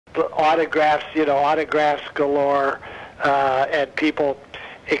autographs, autographs galore, and people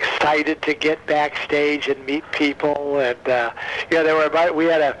excited to get backstage and meet people. And we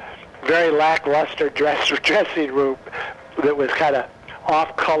had a very lackluster dressing room that was kind of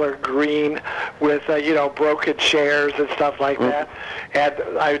off-color green with broken chairs and stuff like that. And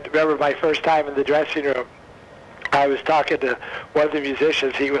I remember my first time in the dressing room, I was talking to one of the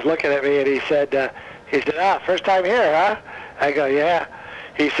musicians. He was looking at me and he said, first time here, huh? I go, yeah.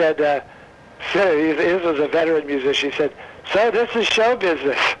 He said, this was a veteran musician. He said, so this is show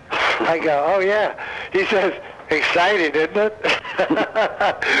business. I go, oh yeah. He says, exciting, isn't it?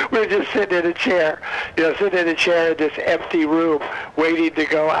 We're just sitting in a chair, in this empty room, waiting to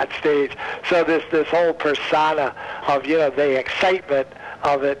go on stage. So this whole persona of the excitement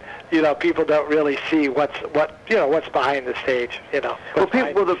of it, people don't really see what's behind the stage,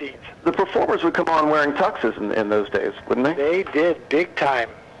 the performers would come on wearing tuxes in those days, wouldn't they? They did, big time.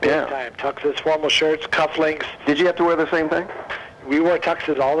 Big time. Tuxes, formal shirts, cufflinks. Did you have to wear the same thing? We wore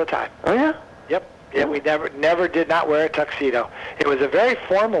tuxes all the time. Oh yeah. Yep. Yeah, we never did not wear a tuxedo. It was a very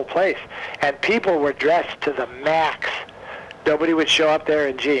formal place, and people were dressed to the max. Nobody would show up there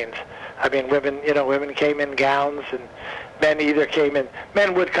in jeans. I mean, women came in gowns, and men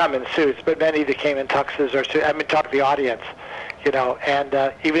would come in suits, but men either came in tuxes or suits. I mean, talk to the audience, and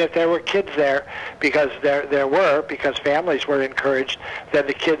even if there were kids there, because because families were encouraged, then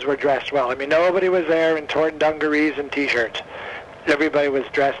the kids were dressed well. I mean, nobody was there in torn dungarees and T-shirts. Everybody was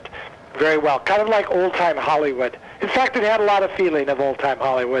dressed very well, kind of like old-time Hollywood. In fact, it had a lot of feeling of old-time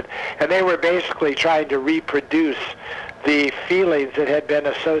Hollywood, and they were basically trying to reproduce the feelings that had been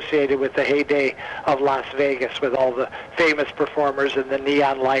associated with the heyday of Las Vegas, with all the famous performers and the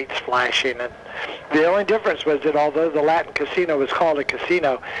neon lights flashing. And the only difference was that although the Latin casino was called a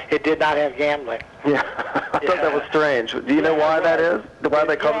casino, it did not have gambling. Yeah, I thought that was strange. Do you know why that is? Why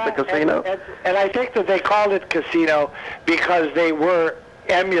they called it the casino? And I think that they called it casino because they were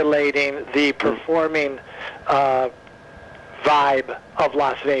emulating the performing vibe of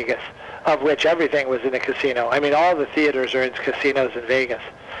Las Vegas, of which everything was in a casino. I mean, all the theaters are in casinos in Vegas.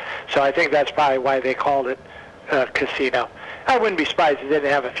 So I think that's probably why they called it casino. I wouldn't be surprised if they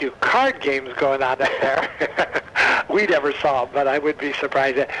didn't have a few card games going on up there. We never saw them, but I would be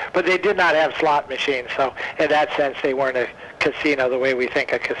surprised. But they did not have slot machines, so in that sense they weren't a casino the way we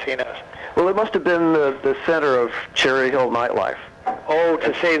think of casinos. Well, it must have been the center of Cherry Hill nightlife. Oh,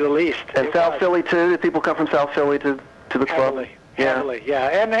 to say the least. And South Philly, too? Did people come from South Philly to the club? Heavily, yeah.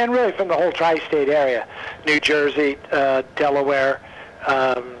 And really from the whole tri-state area, New Jersey, Delaware,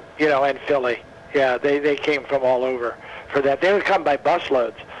 and Philly. Yeah, they came from all over for that. They would come by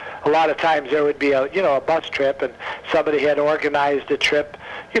busloads. A lot of times there would be a bus trip, and somebody had organized a trip,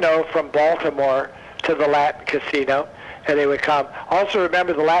 from Baltimore to the Latin Casino, and they would come. Also,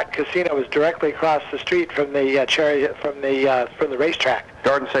 remember the Latin Casino was directly across the street from the from the racetrack.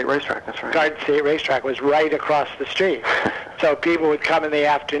 Garden State Racetrack, that's right. Garden State Racetrack was right across the street. So people would come in the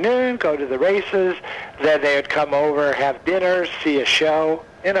afternoon, go to the races, then they would come over, have dinner, see a show.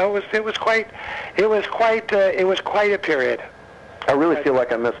 It was quite a period. I really feel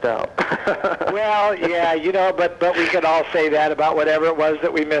like I missed out. Well, yeah, but we could all say that about whatever it was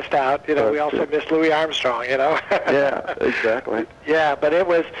that we missed out. We also missed Louis Armstrong. Yeah, exactly. Yeah, but it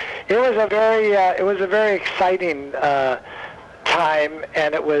was a very exciting time,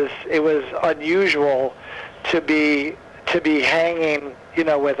 and it was unusual to be hanging,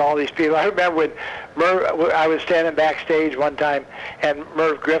 with all these people. I remember when I was standing backstage one time, and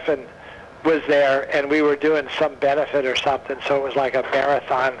Merv Griffin was there, and we were doing some benefit or something, so it was like a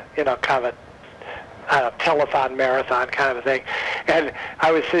marathon, kind of a telethon marathon kind of a thing. And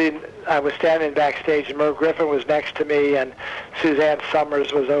I was standing backstage, and Merv Griffin was next to me, and Suzanne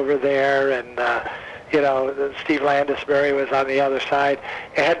Summers was over there, and Steve Landisbury was on the other side,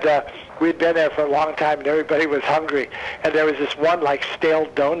 and we'd been there for a long time, and everybody was hungry, and there was this one like stale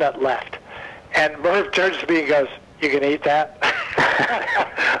donut left, and Merv turns to me and goes, "You can eat that?"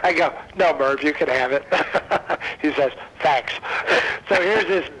 I go, "No, Merv, you can have it." He says, "Thanks." So here's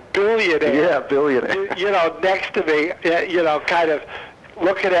this billionaire. Yeah, billionaire. Next to me, kind of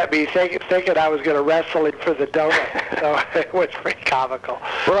looking at me, thinking I was going to wrestle him for the donut. So it was pretty comical.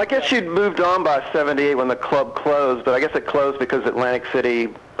 Well, I guess you'd moved on by '78 when the club closed, but I guess it closed because Atlantic City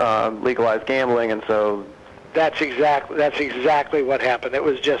legalized gambling, and so. That's exactly what happened. It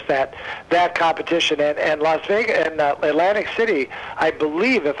was just that competition, and Las Vegas and Atlantic City, I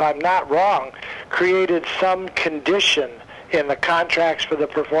believe, if I'm not wrong, created some condition in the contracts for the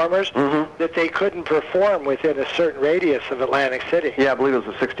performers that they couldn't perform within a certain radius of Atlantic City. Yeah, I believe it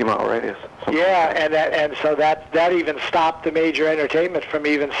was a 60-mile radius. Yeah, and so that even stopped the major entertainment from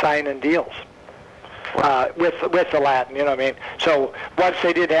even signing deals with the Latin. You know what I mean? So once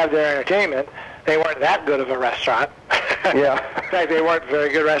they didn't have their entertainment, they weren't that good of a restaurant. Yeah. In fact, they weren't a very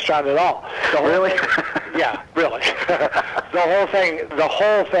good restaurant at all. Really? Yeah, really. The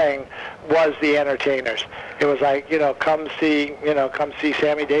whole thing was the entertainers. It was like, come see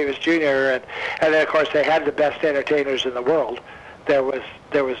Sammy Davis Jr. and then of course they had the best entertainers in the world. There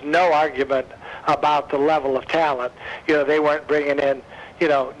was no argument about the level of talent. They weren't bringing in,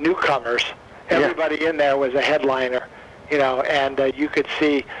 newcomers. Everybody in there was a headliner, and you could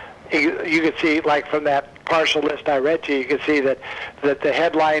see like from that partial list I read to you, you could see that the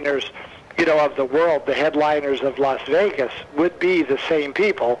headliners, of the world, the headliners of Las Vegas would be the same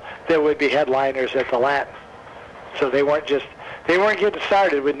people that would be headliners at the Latin. So they weren't getting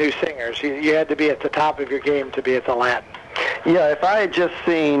started with new singers. You had to be at the top of your game to be at the Latin. Yeah, if I had just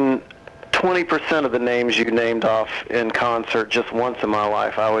seen 20% of the names you named off in concert just once in my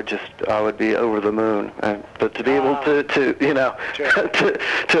life, I would be over the moon. But to be able to Sure.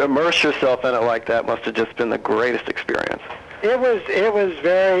 to immerse yourself in it like that must have just been the greatest experience. It was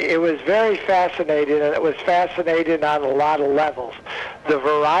very fascinating, and it was fascinating on a lot of levels. The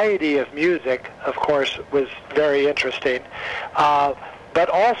variety of music, of course, was very interesting. But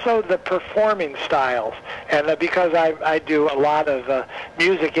also the performing styles. And because I do a lot of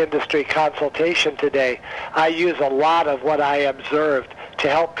music industry consultation today, I use a lot of what I observed to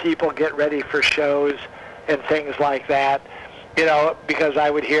help people get ready for shows and things like that. Because I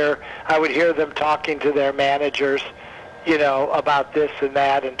would hear them talking to their managers, about this and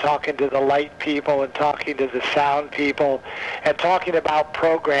that, and talking to the light people and talking to the sound people and talking about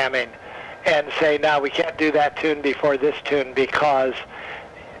programming and say, no, we can't do that tune before this tune because,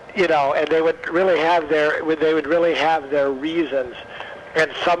 and they would really have their reasons.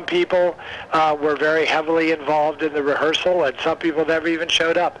 And some people were very heavily involved in the rehearsal, and some people never even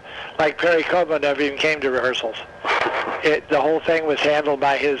showed up. Like Perry Como never even came to rehearsals. The whole thing was handled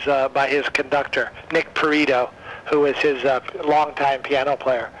by his conductor, Nick Perito, who was his longtime piano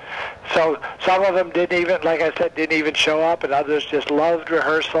player. So some of them didn't even show up, and others just loved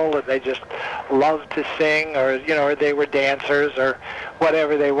rehearsal, and they just loved to sing, or or they were dancers, or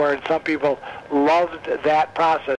whatever they were. And some people loved that process.